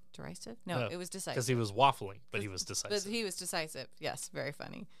derisive? No, it was decisive. Because he was waffling, but he was decisive. But he was decisive. Yes, very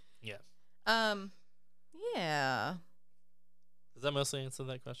funny. Yeah. Yeah. Does that mostly answer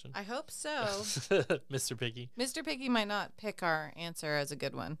that question? I hope so. Mr. Piggy. Mr. Piggy might not pick our answer as a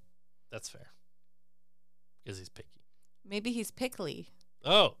good one. That's fair. Because he's picky. Maybe he's pickly.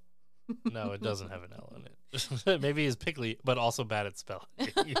 Oh. No, it doesn't have an L in it. Maybe he's pickly, but also bad at spelling.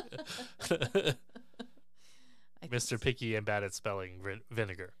 Mr. Picky and bad at spelling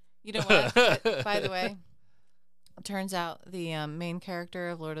vinegar. You know what? By the way, it turns out the main character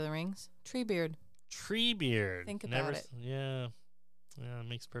of Lord of the Rings, Treebeard. Treebeard. Think about it. Yeah. Yeah, it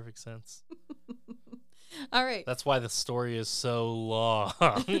makes perfect sense. All right. That's why the story is so long.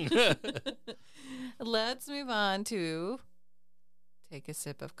 Let's move on to take a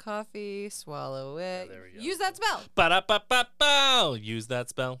sip of coffee, swallow it. There we go. Use that spell. Ba-da-ba-ba-bow. Use that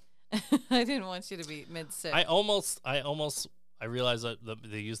spell. I didn't want you to be mid-sip. I realize that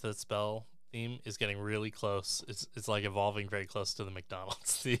the use that spell theme is getting really close. It's like evolving very close to the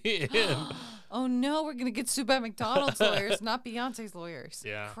McDonald's theme. Oh no, we're gonna get sued by McDonald's lawyers, not Beyonce's lawyers.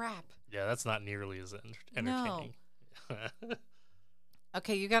 Yeah. Crap. Yeah, that's not nearly as entertaining. No.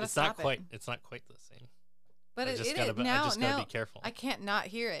 Okay, you gotta stop it. It's not quite the same. But I just gotta be careful. I can't not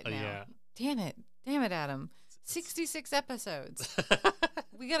hear it now. Yeah. Damn it, Adam. 66 episodes.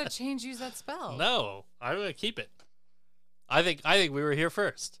 We gotta use that spell. No, I'm gonna keep it. I think we were here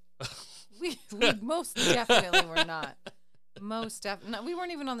first. We most definitely were not. Most definitely. No, we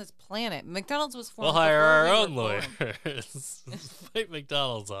weren't even on this planet. McDonald's was formed. We'll hire our own lawyers. Fight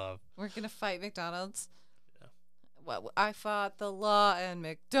McDonald's off. We're going to fight McDonald's. Yeah. Well, I fought the law and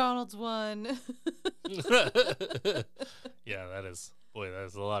McDonald's won. Yeah, there's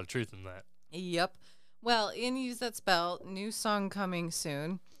a lot of truth in that. Yep. Well, in Use That Spell, new song coming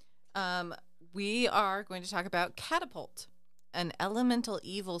soon. We are going to talk about Catapult, an elemental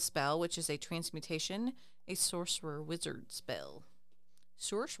evil spell, which is a transmutation, a sorcerer wizard spell.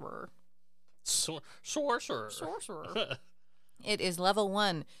 Sorcerer. It is level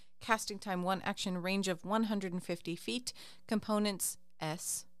 1, casting time 1 action, range of 150 feet, components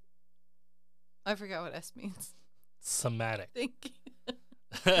S. I forgot what S means. Somatic. Thank you.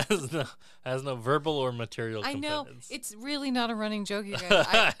 has no verbal or material I components. know. It's really not a running joke, you guys.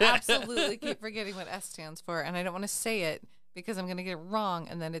 I absolutely keep forgetting what S stands for, and I don't want to say it because I'm going to get it wrong,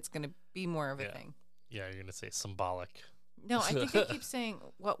 and then it's going to be more of a thing. Yeah, you're going to say symbolic. No, I think I keep saying,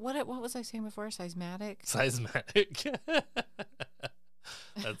 what was I saying before? Seismatic? Seismatic.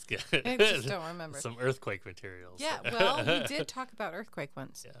 That's good. I just don't remember. Some earthquake materials. Yeah, well, we did talk about earthquake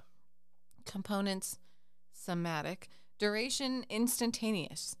once. Yeah. Components, somatic. Duration,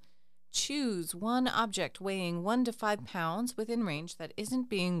 instantaneous. Choose one object weighing 1 to 5 pounds within range that isn't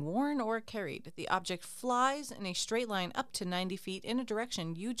being worn or carried. The object flies in a straight line up to 90 feet in a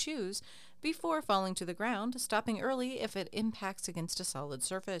direction you choose before falling to the ground, stopping early if it impacts against a solid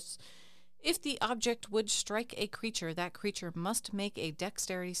surface. If the object would strike a creature, that creature must make a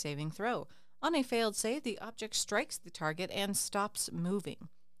dexterity saving throw. On a failed save, the object strikes the target and stops moving.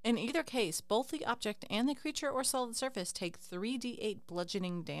 In either case, both the object and the creature or solid surface take 3d8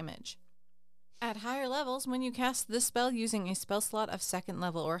 bludgeoning damage. At higher levels, when you cast this spell using a spell slot of 2nd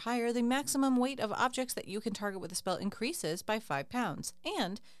level or higher, the maximum weight of objects that you can target with the spell increases by 5 pounds,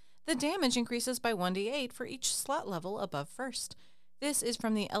 and the damage increases by 1d8 for each slot level above 1st. This is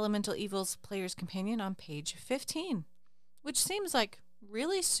from the Elemental Evils Player's Companion on page 15, which seems like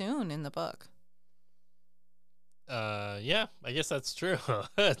really soon in the book. Yeah, I guess that's true.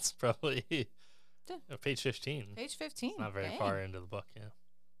 It's probably page 15. Page 15. It's not very Dang. far into the book, yeah.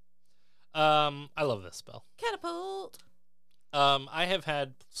 I love this spell. Catapult. I have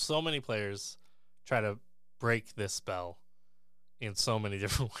had so many players try to break this spell in so many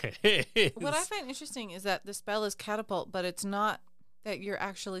different ways. What I find interesting is that the spell is catapult, but it's not that you're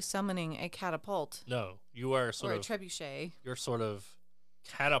actually summoning a catapult. No, you are or a trebuchet. You're sort of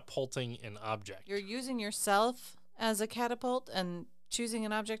catapulting an object. You're using yourself as a catapult and choosing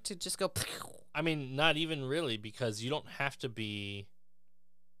an object to just go. I mean, not even really, because you don't have to be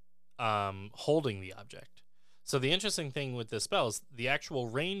holding the object. So the interesting thing with this spell is the actual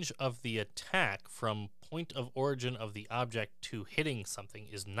range of the attack from point of origin of the object to hitting something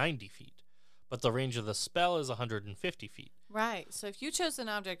is 90 feet. But the range of the spell is 150 feet. Right. So if you chose an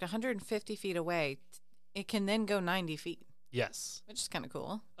object 150 feet away, it can then go 90 feet. Yes. Which is kind of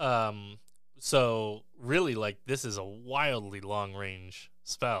cool. So really, like, this is a wildly long range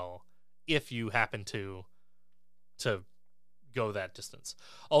spell if you happen to go that distance.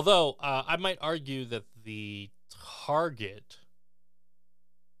 Although I might argue that the target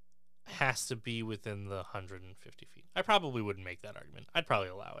has to be within the 150 feet. I probably wouldn't make that argument. I'd probably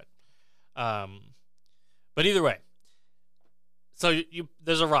allow it. But either way, so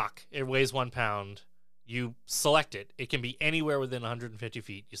there's a rock. It weighs 1 pound. You select it. It can be anywhere within 150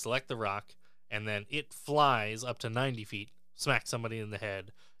 feet. You select the rock, and then it flies up to 90 feet, smacks somebody in the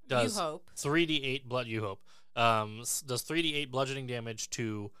head. Does you hope. 3d8 blood. You hope. Does 3d8 bludgeoning damage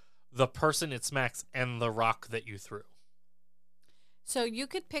to the person it smacks and the rock that you threw. So you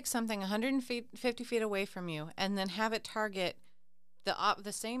could pick something 150 feet away from you and then have it target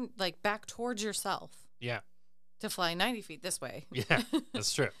the same, like, back towards yourself. Yeah. To fly 90 feet this way. Yeah,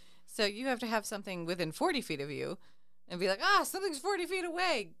 that's true. So you have to have something within 40 feet of you and be like, something's 40 feet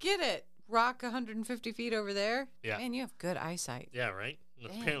away. Get it. Rock 150 feet over there. Yeah. Man, you have good eyesight. Yeah, right?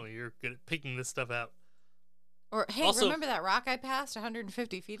 Dang. Apparently you're good at picking this stuff out. Or, hey, also, remember that rock I passed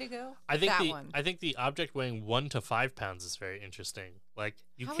 150 feet ago? I think one. I think the object weighing 1 to 5 pounds is very interesting. Like,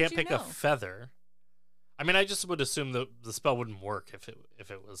 you How can't would you pick know? a feather. I mean, I just would assume the spell wouldn't work if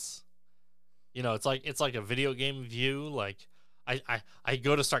it was, it's like a video game view. Like, I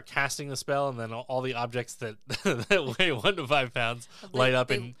go to start casting the spell, and then all the objects that that weigh 1 to 5 pounds light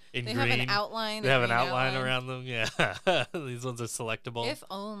up in they green. Have an outline. They have an outline around them. Yeah, these ones are selectable. If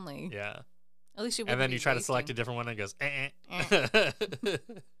only. Yeah. At least you. And then you try to select a different one, and it goes.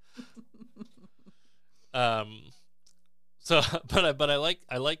 So, but I like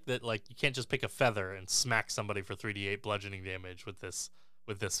that, like, you can't just pick a feather and smack somebody for 3d8 bludgeoning damage with this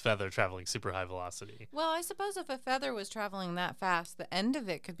feather traveling super high velocity. Well, I suppose if a feather was traveling that fast, the end of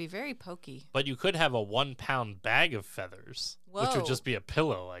it could be very pokey. But you could have a 1 pound bag of feathers, which would just be a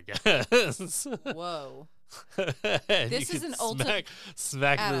pillow, I guess. Whoa. This is an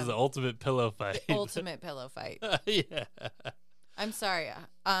smack Adam, this ultimate pillow fight. The ultimate pillow fight. Yeah. I'm sorry.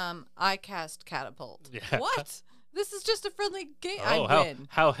 I cast Catapult. Yeah. What? This is just a friendly game. Oh, I win.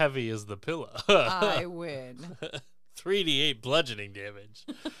 How heavy is the pillow? I win. 3d8 bludgeoning damage.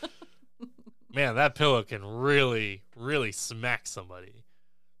 Man, that pillow can really, really smack somebody.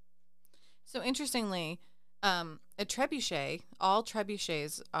 So interestingly, a trebuchet, all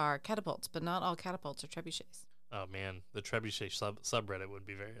trebuchets are catapults, but not all catapults are trebuchets. Oh man, the trebuchet subreddit would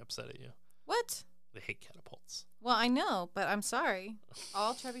be very upset at you. What? They hate catapults. Well, I know, but I'm sorry.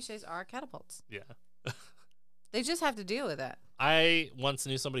 All trebuchets are catapults. Yeah. They just have to deal with that. I once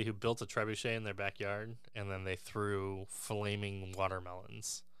knew somebody who built a trebuchet in their backyard, and then they threw flaming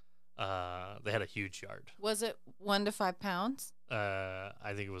watermelons. They had a huge yard. Was it 1 to 5 pounds? I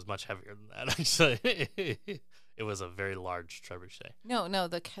think it was much heavier than that, actually. It was a very large trebuchet. No,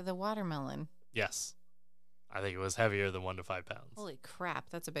 the watermelon. Yes. I think it was heavier than 1 to 5 pounds. Holy crap,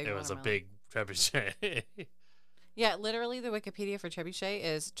 that's a big It watermelon. was a big trebuchet. Yeah, literally the Wikipedia for trebuchet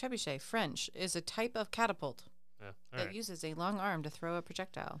is trebuchet, French, is a type of catapult Yeah, that uses a long arm to throw a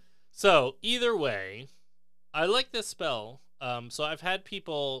projectile. So either way, I like this spell. So I've had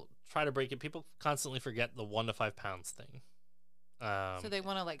people try to break it. People constantly forget the 1 to 5 pounds thing. So they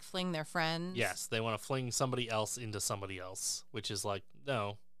want to like fling their friends? Yes, they want to fling somebody else into somebody else, which is like,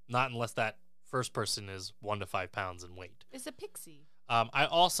 no, not unless that first person is 1 to 5 pounds in weight. It's a pixie.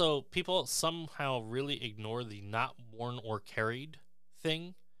 People somehow really ignore the not worn or carried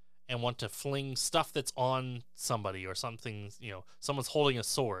thing and want to fling stuff that's on somebody or something, someone's holding a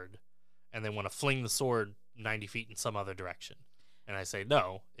sword and they want to fling the sword 90 feet in some other direction. And I say,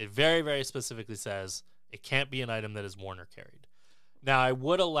 no, it very, very specifically says it can't be an item that is worn or carried. Now, I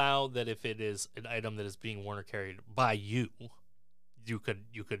would allow that if it is an item that is being worn or carried by you, you could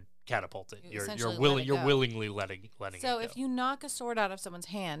catapult it. You're willingly letting it So go. if you knock a sword out of someone's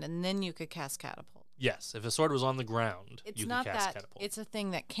hand and then you could cast catapult. Yes, if a sword was on the ground, It's you not could cast that catapult. it's a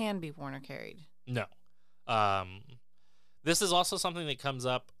thing that can be worn or carried. No. This is also something that comes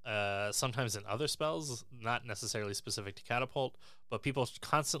up sometimes in other spells, not necessarily specific to catapult, but people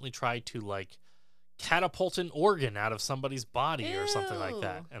constantly try to like catapult an organ out of somebody's body or something like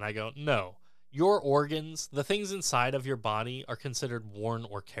that. Ew. And I go, no. Your organs, the things inside of your body, are considered worn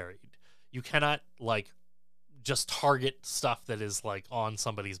or carried. You cannot like just target stuff that is like on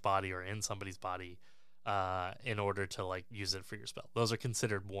somebody's body or in somebody's body in order to like use it for your spell. Those are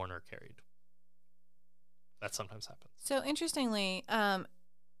considered worn or carried. That sometimes happens. So interestingly,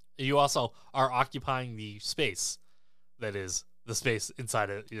 You also are occupying the space that is the space inside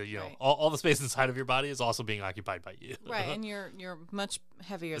of Right. all the space inside of your body is also being occupied by you. right, and you're much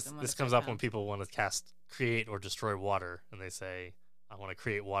heavier This, than this comes up when people want to create or destroy water, and they say, "I want to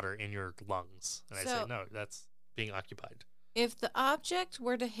create water in your lungs," and I say, "No, that's being occupied." If the object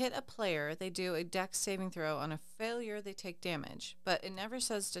were to hit a player, they do a dex saving throw. On a failure, they take damage, but it never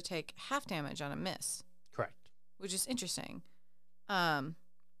says to take half damage on a miss. Correct. Which is interesting, because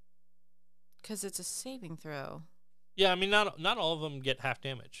it's a saving throw. Yeah, I mean, not all of them get half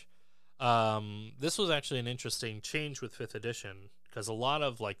damage. This was actually an interesting change with 5th edition, because a lot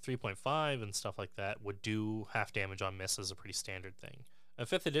of like 3.5 and stuff like that would do half damage on miss as a pretty standard thing.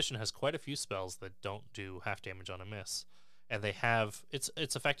 5th edition has quite a few spells that don't do half damage on a miss, and they have it's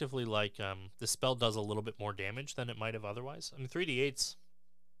effectively like the spell does a little bit more damage than it might have otherwise. I mean, 3d8's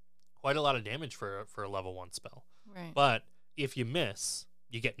quite a lot of damage for a level 1 spell, Right. but if you miss,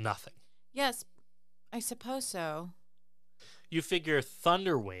 you get nothing. Yes, I suppose so. You figure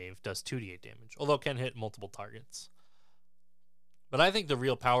Thunder Wave does 2d8 damage, although it can hit multiple targets. But I think the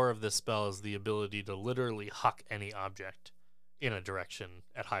real power of this spell is the ability to literally huck any object in a direction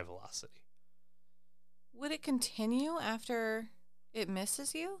at high velocity. Would it continue after it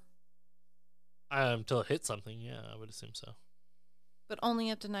misses you? Until it hits something, yeah, I would assume so. But only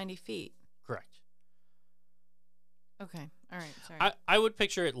up to 90 feet. Correct. Okay. All right. Sorry. I would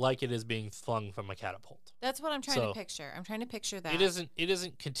picture it like it is being flung from a catapult. That's what I'm trying to picture. I'm trying to picture that. It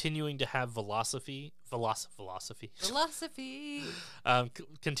isn't continuing to have velocity.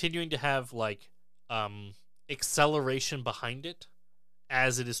 Continuing to have like acceleration behind it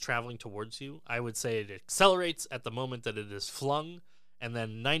as it is traveling towards you. I would say it accelerates at the moment that it is flung, and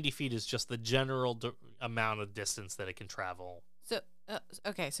then 90 feet is just the general amount of distance that it can travel. So,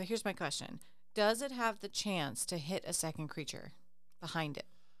 okay, so here's my question. Does it have the chance to hit a second creature behind it?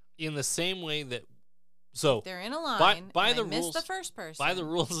 In the same way that... So if they're in a line by the and they rules, miss the first person. By the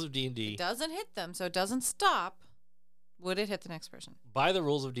rules of D&D... It doesn't hit them, so it doesn't stop. Would it hit the next person? By the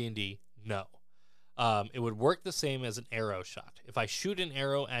rules of D&D, no. It would work the same as an arrow shot. If I shoot an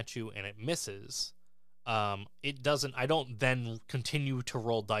arrow at you and it misses, it doesn't. I don't then continue to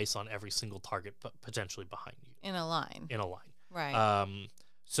roll dice on every single target potentially behind you. In a line. Right.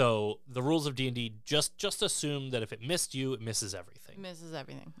 So the rules of D&D just assume that if it missed you, it misses everything. It misses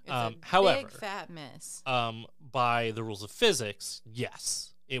everything. It's a however, big fat miss. By the rules of physics,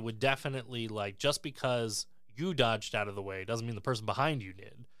 yes, it would definitely like just because you dodged out of the way doesn't mean the person behind you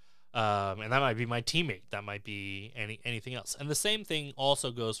did. And that might be my teammate. That might be anything else. And the same thing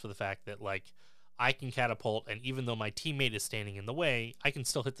also goes for the fact that like I can catapult, and even though my teammate is standing in the way, I can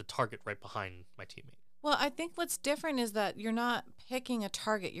still hit the target right behind my teammate. Well, I think what's different is that you're not picking a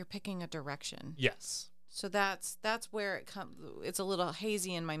target; you're picking a direction. Yes. So that's where it comes. It's a little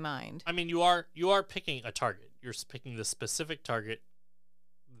hazy in my mind. I mean, you are picking a target. You're picking the specific target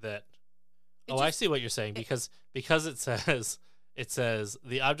that. I see what you're saying because it says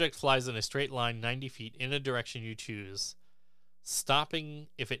the object flies in a straight line 90 feet in a direction you choose, stopping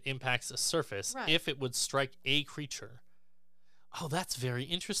if it impacts a surface. Right. If it would strike a creature. Oh, that's very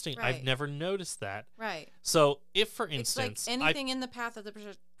interesting. Right. I've never noticed that. Right. So if, for It's instance, like anything in the path of the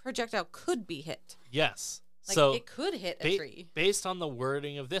projectile could be hit. yes. Like So it could hit a tree. based on the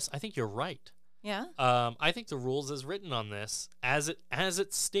wording of this, I think you're right. Yeah. I think the rules as written on this, as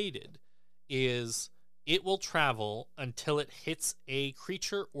it's stated, is it will travel until it hits a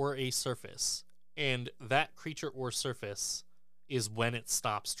creature or a surface, and that creature or surface is when it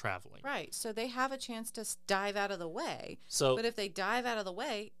stops traveling. Right. So they have a chance to dive out of the way. So, But if they dive out of the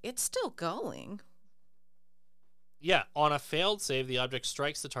way, it's still going. yeah, on a failed save, the object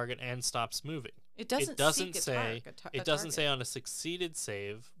strikes the target and stops moving. It doesn't say it doesn't say on a succeeded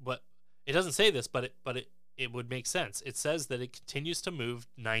save, but it doesn't say this, but it would make sense. It says that it continues to move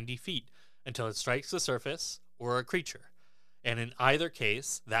 90 feet until it strikes the surface or a creature. And in either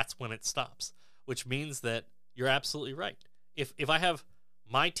case, that's when it stops, which means that you're absolutely right. If I have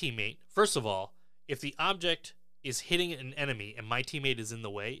my teammate, first of all, if the object is hitting an enemy and my teammate is in the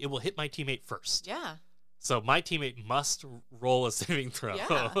way, it will hit my teammate first. Yeah. So my teammate must roll a saving throw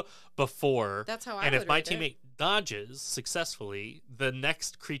Yeah. before. That's how I And would if my rate it. teammate dodges successfully, the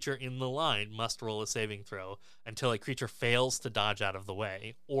next creature in the line must roll a saving throw until a creature fails to dodge out of the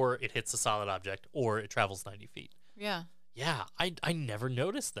way, or it hits a solid object, or it travels 90 feet. Yeah. Yeah, I never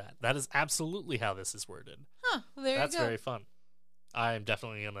noticed that. That is absolutely how this is worded. Huh. Well, there That's you go. very fun. I am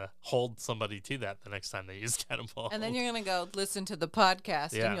definitely going to hold somebody to that the next time they use Catapult. And then you're going to go listen to the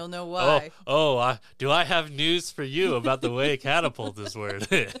podcast Yeah. and you'll know why. Do I have news for you about the way Catapult is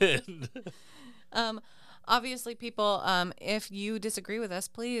worded? Obviously, people, if you disagree with us,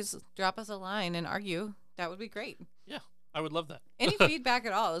 please drop us a line and argue. That would be great. Yeah, I would love that. Any feedback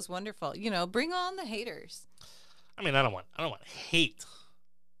at all is wonderful. Bring on the haters. I mean, I don't want hate,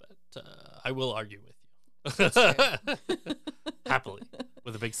 but I will argue with you. That's true. Happily,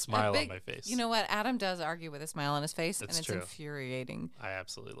 with a big smile on my face. You know what? Adam does argue with a smile on his face, and it's true. infuriating. I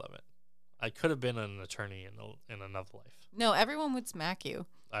absolutely love it. I could have been an attorney in another life. No, everyone would smack you.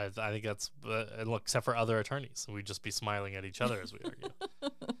 I think that's look, except for other attorneys, we'd just be smiling at each other as we argue.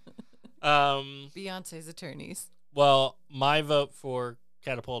 Beyonce's attorneys. Well, my vote for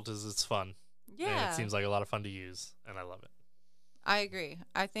Catapult is it's fun. Yeah. And it seems like a lot of fun to use, and I love it. I agree.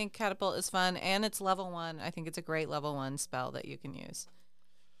 I think Catapult is fun, and it's level 1. I think it's a great level 1 spell that you can use.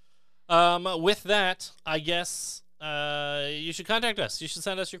 With that, I guess you should contact us. You should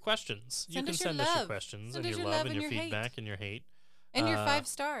send us your questions. Send you us can your send us your love. questions Send and us your your love love and and your your feedback and your hate. And your 5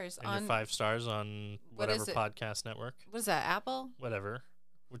 stars and on your 5 stars on what whatever is it? podcast network. What is that? Apple? Whatever.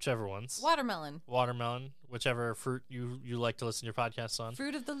 Whichever ones. Watermelon. Watermelon. Whichever fruit you like to listen to your podcasts on.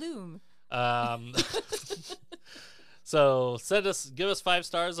 Fruit of the loom. So give us 5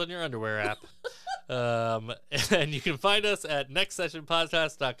 stars on your underwear app. And you can find us at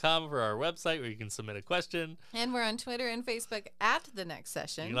nextsessionpodcast.com for our website where you can submit a question. And we're on Twitter and Facebook at The Next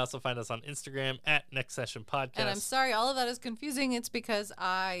Session. You can also find us on Instagram at Next Session Podcast. And I'm sorry, all of that is confusing. It's because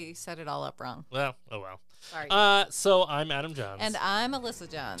I set it all up wrong. Well, oh well. Sorry. So I'm Adam Johns. And I'm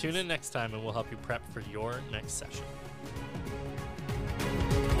Alyssa Johns. Tune in next time and we'll help you prep for your next session.